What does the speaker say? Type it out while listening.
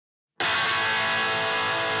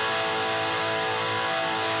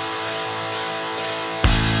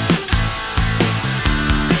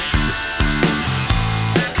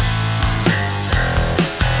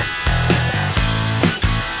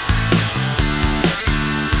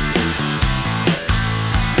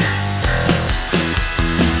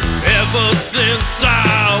Since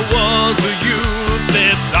I was a youth,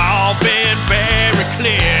 it's all been very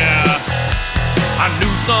clear. I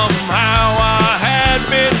knew somehow I had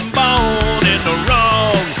been born in the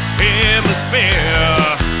wrong hemisphere.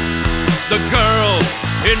 The girls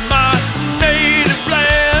in my native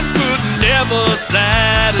land could never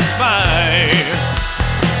satisfy.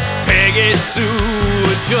 Peggy Sue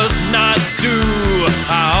would just not do.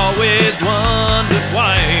 I always wondered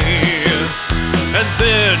why. And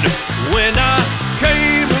then when I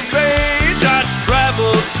came of age, I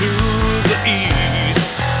traveled to the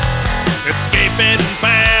east. Escaping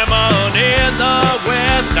famine in the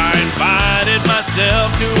west, I invited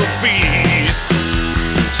myself to a feast.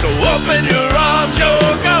 So open your arms, yo,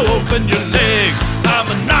 go open your legs.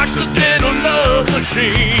 I'm an accidental love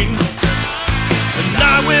machine, and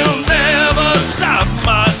I will never stop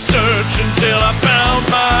my search until I found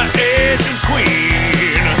my Asian queen.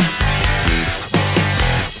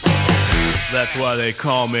 That's why they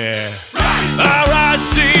call me R-I-C-K-I-N-G.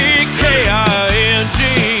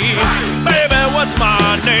 Baby, what's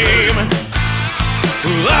my name?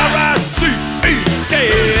 R-I-C-K-I-N-G.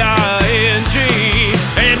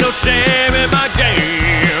 Ain't no shame in my game.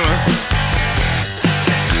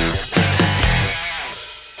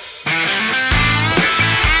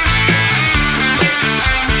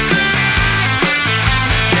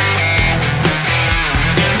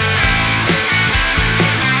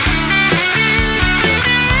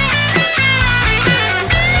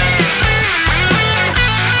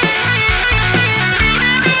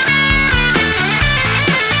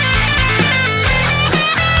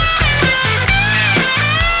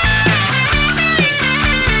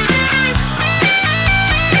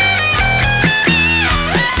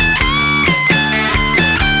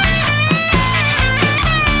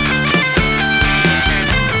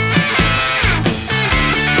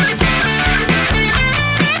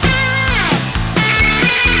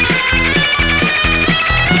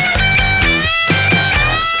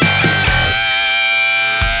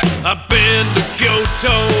 I've been to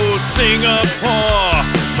Kyoto, Singapore,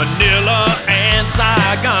 Manila, and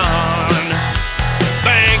Saigon,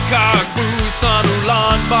 Bangkok, Busan,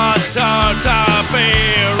 Ulaanbaatar, Taipei,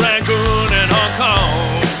 Rangoon, and Hong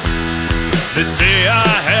Kong. They say I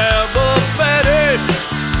have a fetish.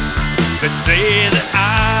 They say that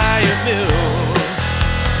I am ill.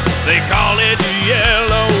 They call it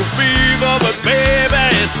yellow fever, but baby,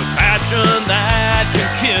 it's a passion that can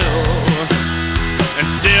kill. And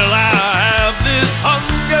still I have this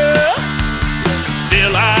hunger, and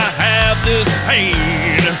still I have this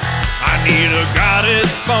pain. I need a goddess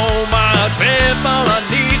for my temple, I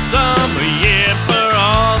need some yin for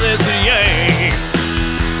all this yang.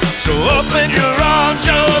 So open your arms,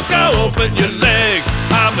 yo, go open your legs.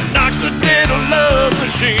 I'm an accidental love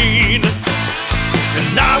machine, and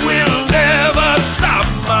I will never stop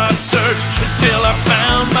my search until I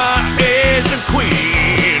found my Asian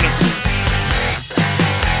queen.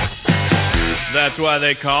 That's why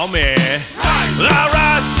they call me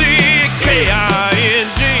R-I-C-K-I-N-G.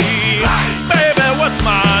 Baby, what's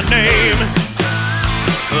my name?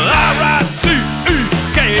 R-I-C-K-I-N-G.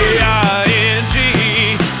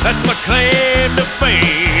 That's my claim to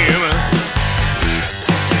fame.